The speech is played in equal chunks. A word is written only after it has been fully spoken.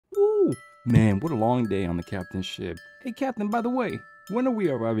Man, what a long day on the captain's ship. Hey, Captain, by the way, when are we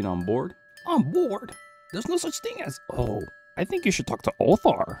arriving on board? On board? There's no such thing as... Oh, I think you should talk to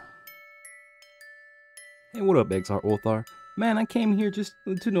Othaar. Hey, what up, XR Othaar? Man, I came here just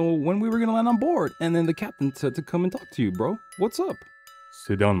to know when we were gonna land on board, and then the captain said to come and talk to you, bro. What's up?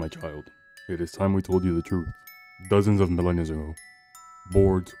 Sit down, my child. It is time we told you the truth. Dozens of millennia ago,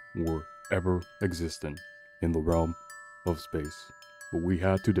 boards were ever existent in the realm of space. But we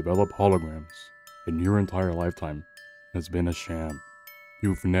had to develop holograms, and your entire lifetime has been a sham.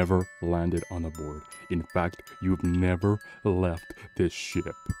 You've never landed on a board. In fact, you've never left this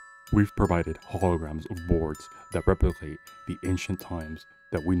ship. We've provided holograms of boards that replicate the ancient times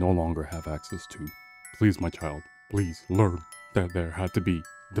that we no longer have access to. Please, my child, please learn that there had to be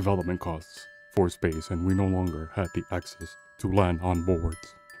development costs for space, and we no longer had the access to land on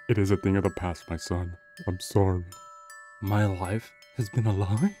boards. It is a thing of the past, my son. I'm sorry. My life has been a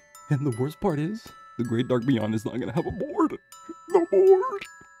lie? And the worst part is, the Great Dark Beyond is not gonna have a board. No board!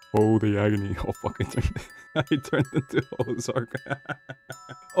 Oh, the agony. Oh, fuck, I turned into Ozark.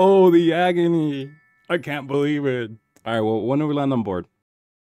 Oh, the agony. I can't believe it. Alright, well, when do we land on board?